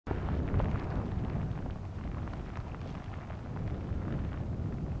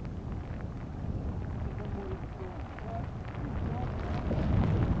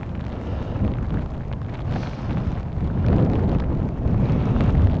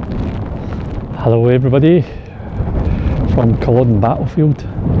Hello everybody from Culloden battlefield.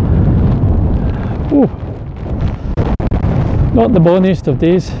 Oh, not the bonniest of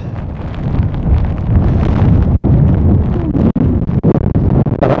days,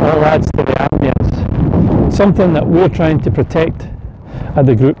 but it all adds to the ambience. Something that we're trying to protect at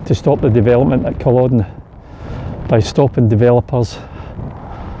the group to stop the development at Culloden by stopping developers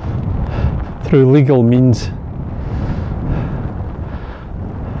through legal means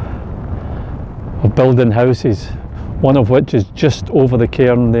of building houses, one of which is just over the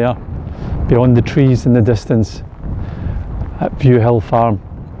cairn there, beyond the trees in the distance, at Viewhill Farm.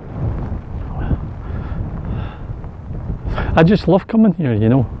 I just love coming here, you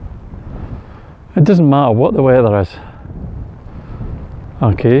know. It doesn't matter what the weather is.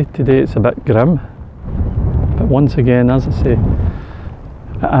 Okay, today it's a bit grim, but once again, as I say,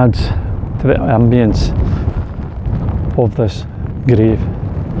 it adds to the ambience of this grave.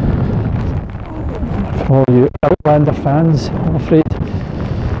 For all you Outlander fans, I'm afraid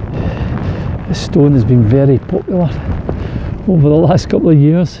this stone has been very popular over the last couple of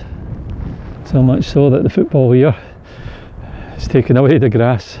years, so much so that the football here has taken away the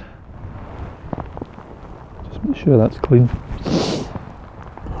grass. Just make sure that's clean.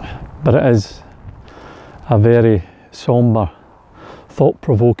 But it is a very sombre,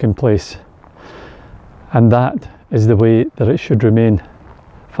 thought-provoking place, and that is the way that it should remain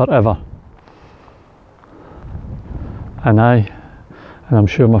forever. And I'm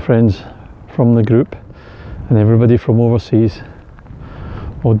sure my friends from the group and everybody from overseas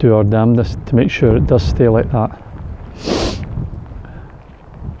will do our damnedest to make sure it does stay like that. It's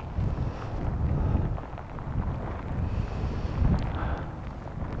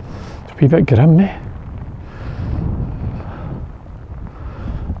a wee bit grim, eh?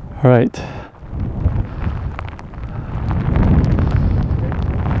 Right.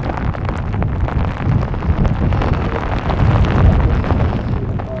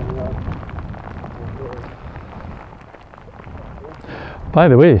 By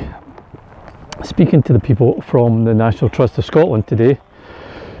the way, speaking to the people from the National Trust of Scotland today,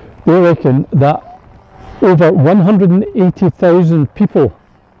 they reckon that over 180,000 people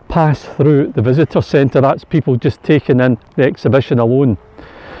pass through the visitor centre. That's people just taking in the exhibition alone.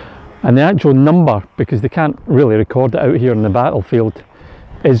 And the actual number, because they can't really record it out here in the battlefield,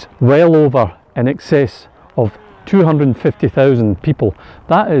 is well over in excess of 250,000 people.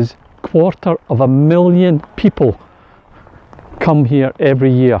 That is 250,000 people come here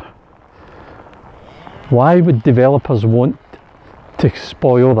every year. Why would developers want to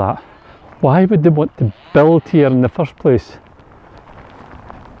spoil that? Why would they want to build here in the first place?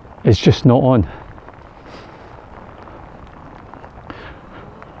 It's just not on.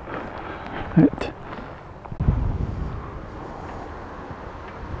 Right.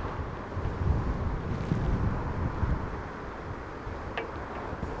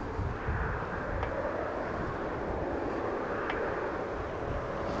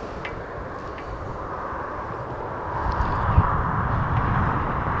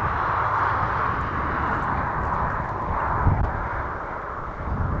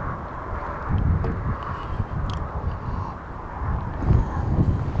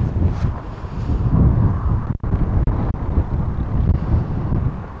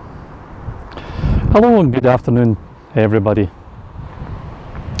 Hello and good afternoon everybody,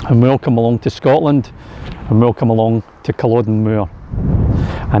 and welcome along to Scotland, and welcome along to Culloden Moor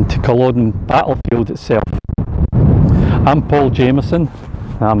and to Culloden battlefield itself. I'm Paul Jamieson,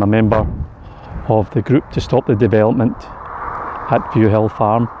 and I'm a member of the group to stop the development at Viewhill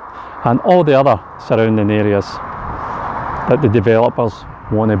Farm and all the other surrounding areas that the developers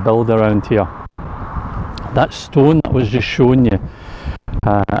want to build around here. That stone that was just showing you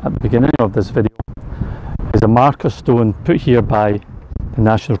at the beginning of this video is a marker stone put here by the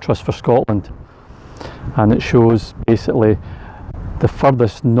National Trust for Scotland, and it shows basically the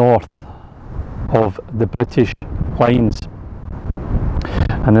furthest north of the British lines,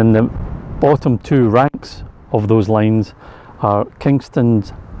 and in the bottom two ranks of those lines are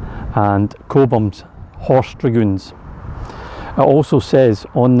Kingston's and Cobham's horse dragoons. It also says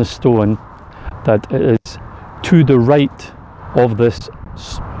on the stone that it is to the right of this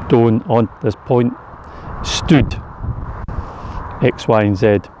stone, on this point, stood X, Y and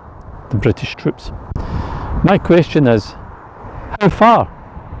Z, the British troops. My question is, how far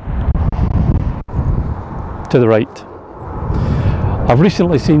to the right? I've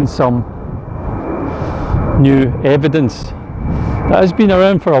recently seen some new evidence that has been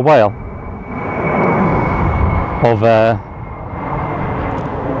around for a while of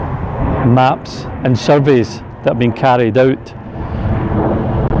maps and surveys that have been carried out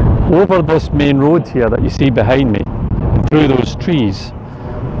over this main road here that you see behind me, through those trees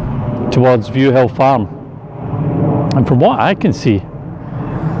towards Viewhill Farm. And from what I can see,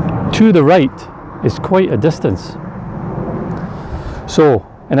 to the right is quite a distance. So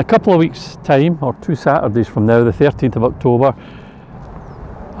in a couple of weeks time, or 2 Saturdays from now, the 13th of October,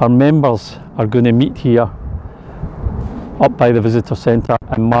 our members are going to meet here up by the visitor centre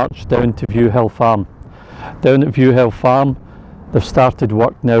and march down to Viewhill Farm. Down at Viewhill Farm, they've started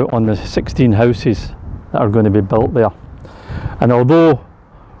work now on the 16 houses that are going to be built there. And although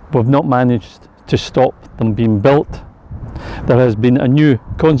we've not managed to stop them being built, there has been a new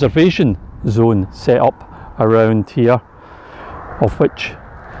conservation zone set up around here, of which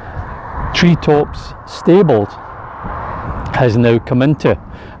Treetops Stables has now come into,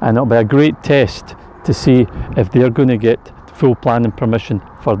 and it'll be a great test to see if they're going to get full planning permission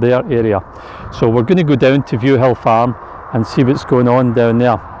for their area. So we're going to go down to Viewhill Farm and see what's going on down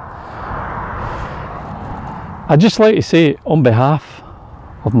there. I'd just like to say on behalf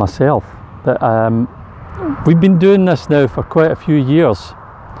of myself that we've been doing this now for quite a few years,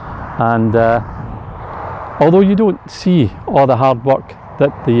 and although you don't see all the hard work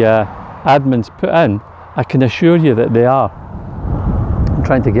that the admins put in, I can assure you that they are. I'm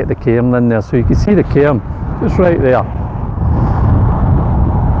trying to get the cairn in there so you can see the cairn just right there.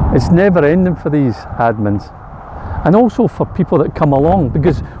 It's never ending for these admins, and also for people that come along,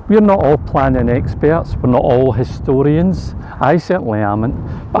 because we're not all planning experts, we're not all historians. I certainly amn't,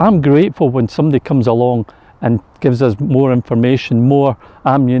 but I'm grateful when somebody comes along and gives us more information, more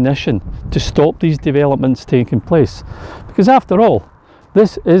ammunition to stop these developments taking place. Because after all,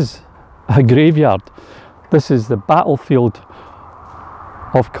 this is a graveyard. This is the battlefield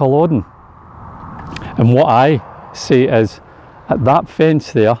of Culloden. And what I say is, at that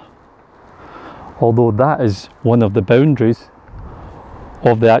fence there, although that is one of the boundaries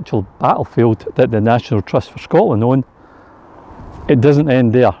of the actual battlefield that the National Trust for Scotland own, it doesn't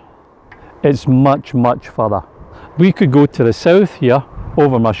end there. It's much, much further. We could go to the south here,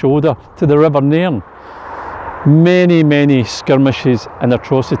 over my shoulder, to the River Nairn. Many, many skirmishes and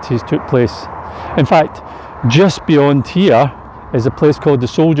atrocities took place. In fact, just beyond here is a place called the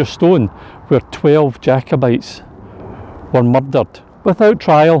Soldier Stone, where 12 Jacobites were murdered without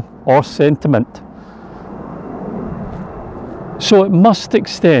trial or sentiment. So it must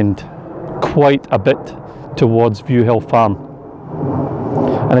extend quite a bit towards Viewhill Farm.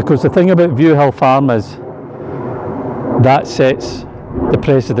 And of course the thing about Viewhill Farm is that sets the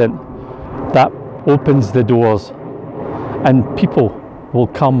precedent, that opens the doors, and people will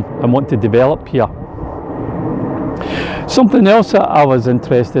come and want to develop here. Something else that I was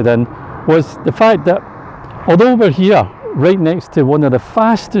interested in was the fact that although we're here right next to one of the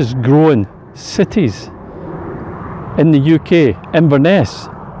fastest growing cities in the UK, Inverness,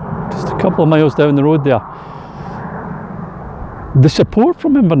 just a couple of miles down the road there, the support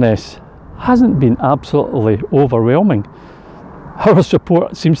from Inverness hasn't been absolutely overwhelming. Our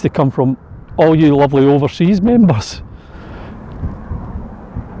support seems to come from all you lovely overseas members.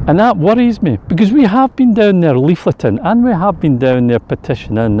 And that worries me, because we have been down there leafleting, and we have been down there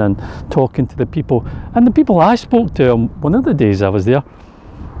petitioning and talking to the people. And the people I spoke to on one of the days I was there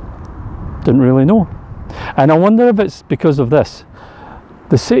didn't really know. And I wonder if it's because of this.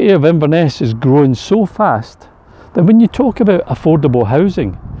 The city of Inverness is growing so fast that when you talk about affordable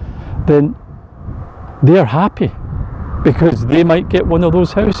housing, then they're happy because they might get one of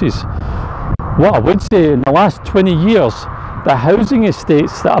those houses. What I would say, in the last 20 years, the housing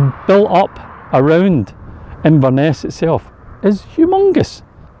estates that are built up around Inverness itself is humongous.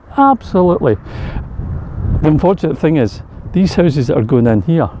 Absolutely. The unfortunate thing is, these houses that are going in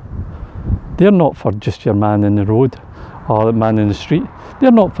here, they're not for just your man in the road or the man in the street.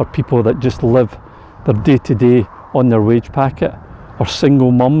 They're not for people that just live their day-to-day on their wage packet, or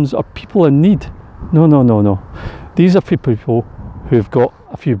single mums, or people in need. No, no, no, no. These are for people who've got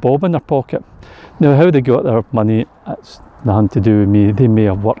a few bob in their pocket. Now, how they got their money, that's nothing to do with me. They may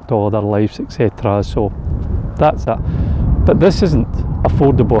have worked all their lives, etc. So that's that. But this isn't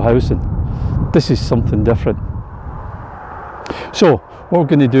affordable housing. This is something different. So what we're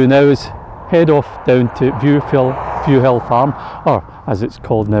going to do now is head off down to Viewhill Farm, or as it's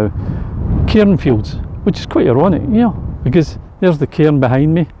called now, Cairnfields, which is quite ironic, you know, because there's the cairn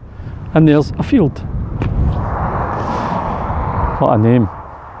behind me and there's a field. What a name.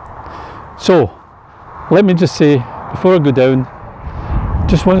 So let me just say, before I go down,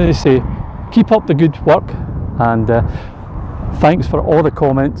 just wanted to say keep up the good work, and thanks for all the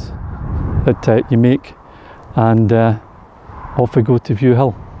comments that you make, and off we go to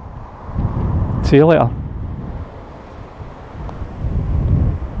Viewhill. See you later.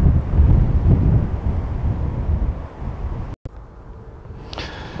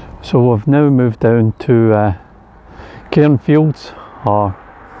 So we've now moved down to Cairnfields, or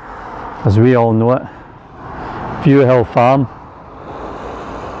as we all know it, Viewhill Farm.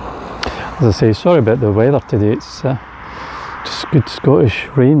 As I say, sorry about the weather today, it's just good Scottish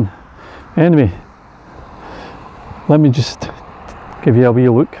rain. Anyway, let me just give you a wee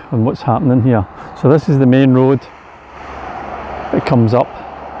look on what's happening here. So this is the main road that comes up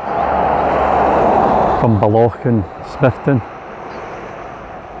from Balloch and Smithton.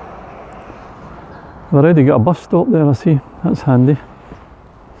 We've already got a bus stop there, I see, that's handy.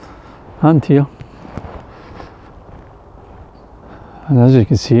 And here. And as you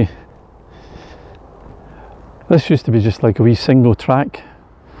can see, this used to be just like a wee single track.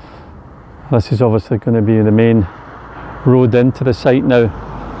 This is obviously going to be the main road into the site now.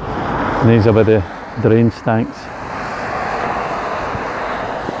 And these are where the drain stanks.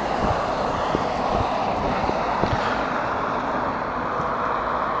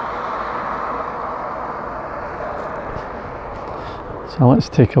 So let's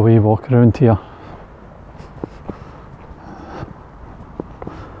take a wee walk around here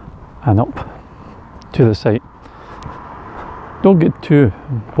and up to the site. Don't get too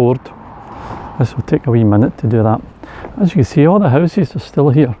bored. This will take a wee minute to do that. As you can see, all the houses are still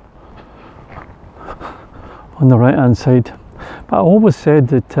here on the right hand side. But I always said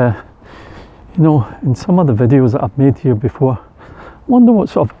that you know, in some of the videos that I've made here before, I wonder what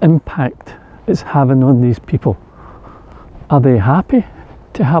sort of impact it's having on these people. Are they happy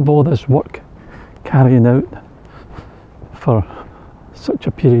to have all this work carrying out for such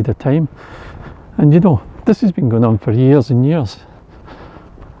a period of time? And you know, this has been going on for years and years.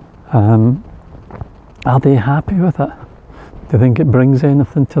 Are they happy with it? Do you think it brings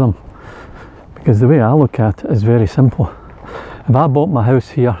anything to them? Because the way I look at it is very simple. If I bought my house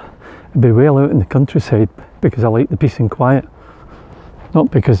here, it'd be well out in the countryside because I like the peace and quiet,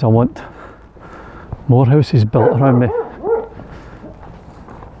 not because I want more houses built around me.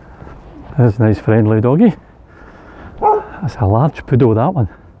 There's a nice friendly doggy. That's a large poodle, that one.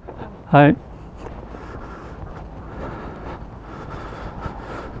 Hi.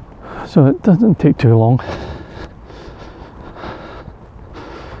 So it doesn't take too long.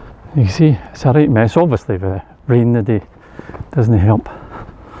 You can see it's a right mess. Obviously with the rain today doesn't help.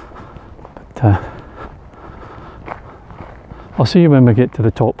 But I'll see you when we get to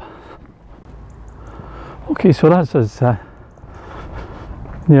the top. Okay, so that's us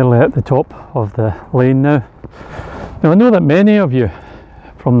nearly at the top of the lane now. Now I know that many of you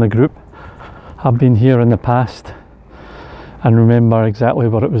from the group have been here in the past and remember exactly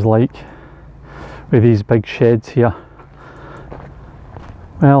what it was like with these big sheds here.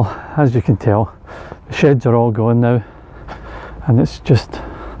 Well, as you can tell, the sheds are all gone now and it's just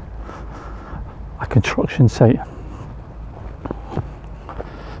a construction site.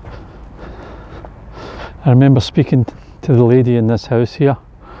 I remember speaking to the lady in this house here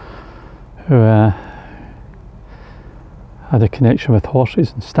who had a connection with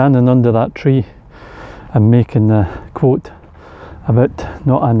horses, and standing under that tree and making the quote about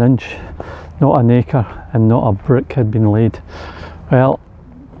not an inch, not an acre and not a brick had been laid. Well,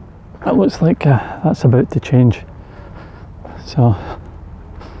 it looks like that's about to change. So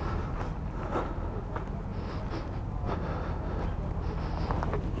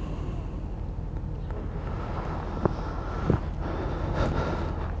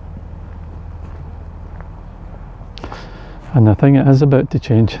and the thing it is about to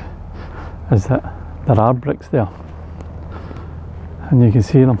change is that there are bricks there, and you can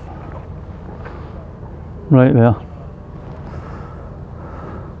see them right there.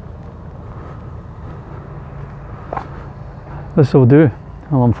 This will do.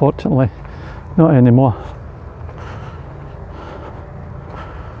 Well, unfortunately, not anymore.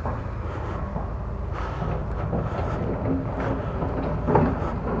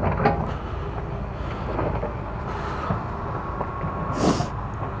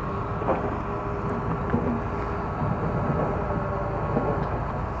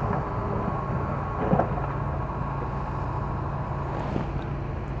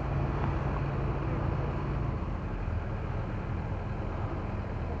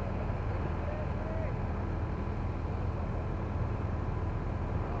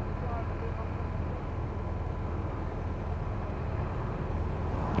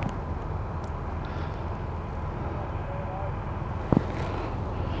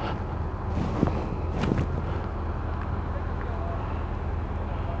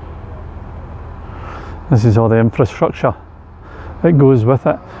 This is all the infrastructure that goes with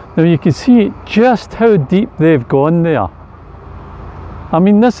it. Now you can see just how deep they've gone there. I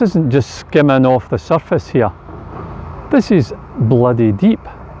mean, this isn't just skimming off the surface here. This is bloody deep.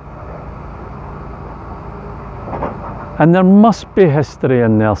 And there must be history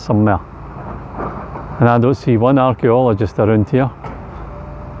in there somewhere. And I don't see one archaeologist around here.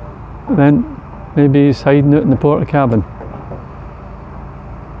 Then maybe he's hiding out in the porta cabin.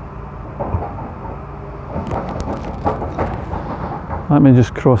 Let me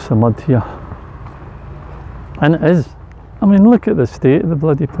just cross the mud here. And it is. I mean, look at the state of the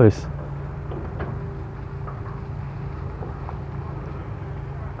bloody place.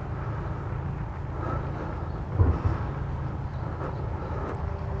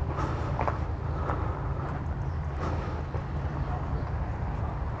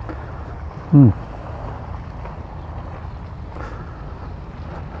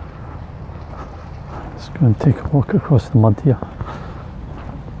 Let's go and take a walk across the mud here.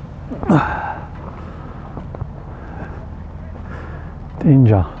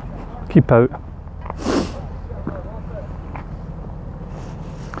 Danger. Keep out.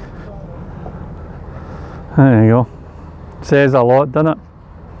 There you go. Says a lot, doesn't it?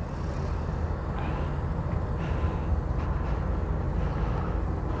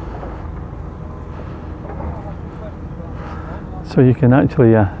 So you can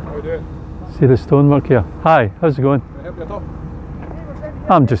actually see the stonework here. Hi, how's it going?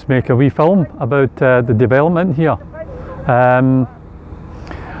 I'm just making a wee film about the development here.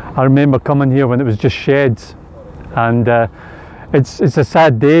 I remember coming here when it was just sheds, and it's a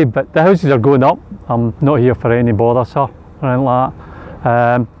sad day, but the houses are going up. I'm not here for any bother, sir, or anything like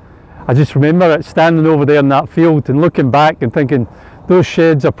that. I just remember it standing over there in that field and looking back and thinking those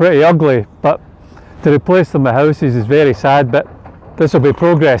sheds are pretty ugly, but to replace them with houses is very sad, but this will be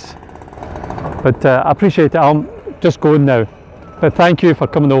progress. But I appreciate it. I'm just going now, but thank you for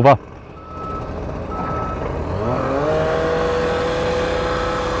coming over.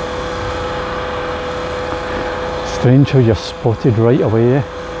 Strange how you're spotted right away, eh?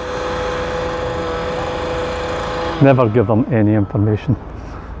 Never give them any information.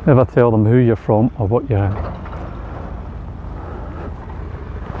 Never tell them who you're from or what you're in.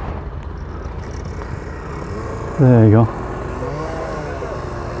 There you go.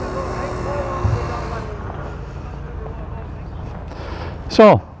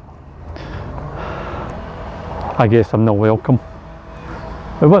 So, I guess I'm not welcome.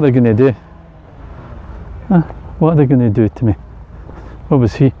 But what are they going to do? Huh? What are they going to do to me? What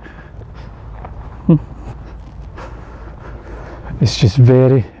was he? It's just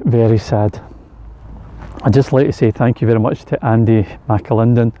very, very sad. I'd just like to say thank you very much to Andy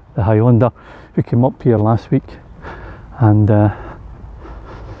McAlinden, the Highlander, who came up here last week and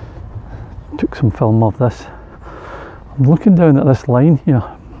took some film of this. I'm looking down at this line here.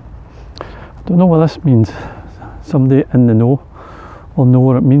 I don't know what this means. Somebody in the know will know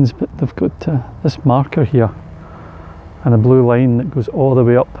what it means, but they've got this marker here and a blue line that goes all the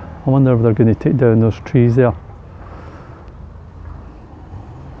way up. I wonder if they're going to take down those trees there.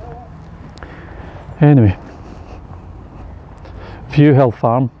 Anyway, Viewhill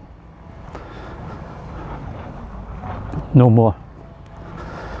Farm, no more.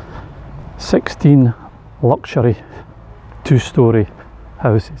 16 luxury 2-storey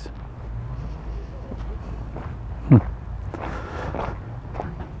houses.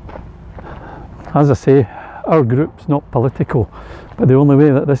 As I say, our group's not political, but the only way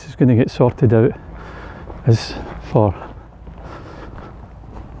that this is going to get sorted out is for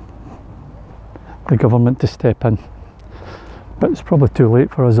the government to step in, but it's probably too late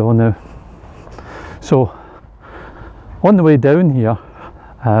for us all now. So on the way down here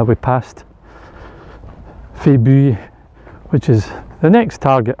we passed Fébue, which is the next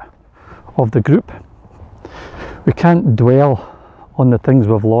target of the group. We can't dwell on the things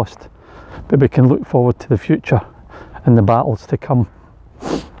we've lost, but we can look forward to the future and the battles to come,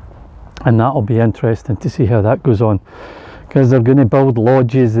 and that'll be interesting to see how that goes on, because they're going to build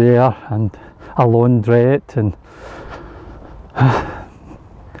lodges there and a laundrette and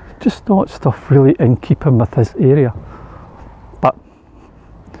just not stuff really in keeping with this area. But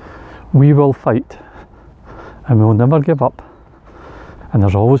we will fight and we'll never give up, and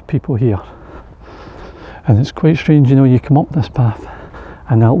there's always people here. And it's quite strange, you know, you come up this path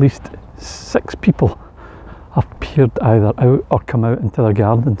and at least 6 people have peered either out or come out into their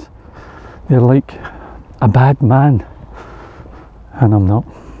gardens. They're like a bad man, and I'm not.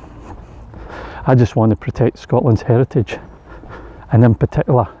 I just want to protect Scotland's heritage, and in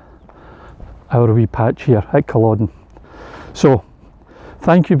particular our wee patch here at Culloden. So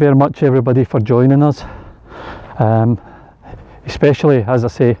thank you very much everybody for joining us, especially, as I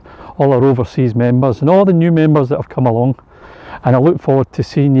say, all our overseas members and all the new members that have come along, and I look forward to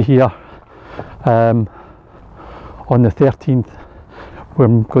seeing you here on the 13th. We're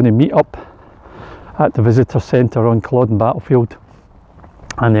going to meet up at the visitor centre on Culloden battlefield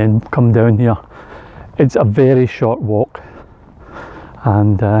and then come down here. It's a very short walk,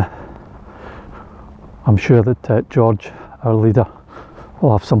 and I'm sure that George, our leader,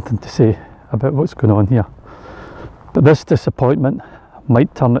 will have something to say about what's going on here. But this disappointment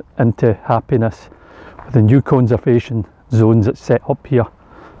might turn it into happiness with the new conservation zones that's set up here.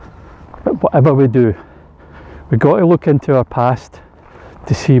 But whatever we do, we've got to look into our past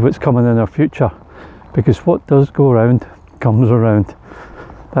to see what's coming in our future, because what does go around comes around,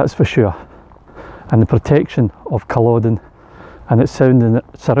 that's for sure. And the protection of Culloden and its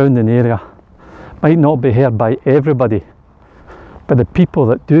surrounding area might not be heard by everybody, but the people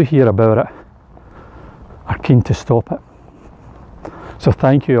that do hear about it are keen to stop it. So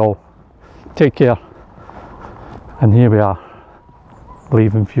thank you all, take care, and here we are,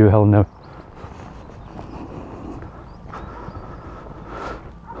 leaving Viewhill now.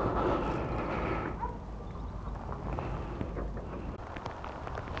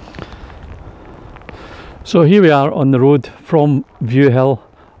 So here we are on the road from Viewhill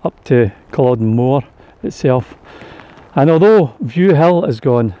up to Culloden Moor itself, and although Viewhill is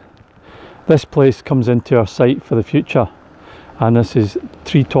gone, this place comes into our sight for the future, and this is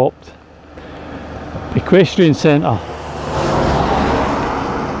tree-topped equestrian centre.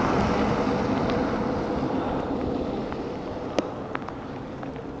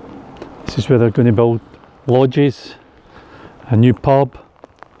 This is where they're going to build lodges, a new pub,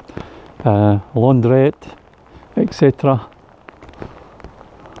 laundrette, etc.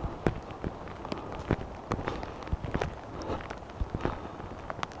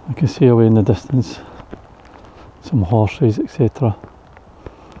 I can see away in the distance some horses, etc.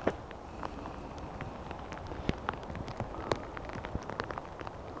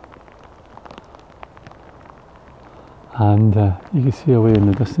 And you can see away in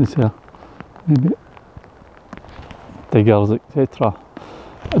the distance there, maybe diggers, etc.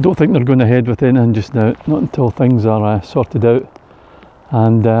 I don't think they're going ahead with anything just now, not until things are sorted out,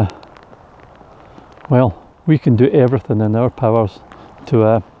 and well, we can do everything in our powers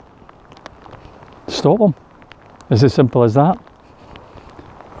to stop them. It's as simple as that.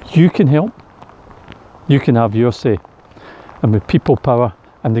 You can help, you can have your say, and with people power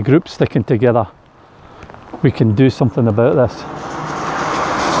and the group sticking together, we can do something about this.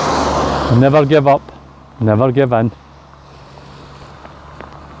 Never give up, never give in.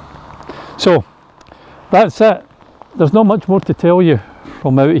 So that's it. There's not much more to tell you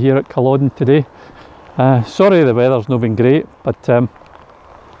from out here at Culloden today. Sorry the weather's not been great, but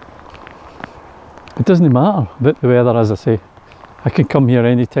it doesn't matter about the weather, as I say. I can come here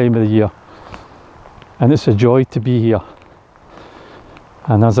any time of the year, and it's a joy to be here.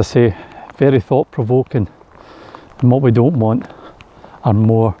 And as I say, very thought-provoking. And what we don't want are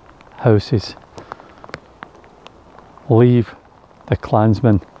more houses. Leave the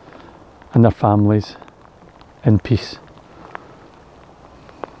clansmen and their families in peace.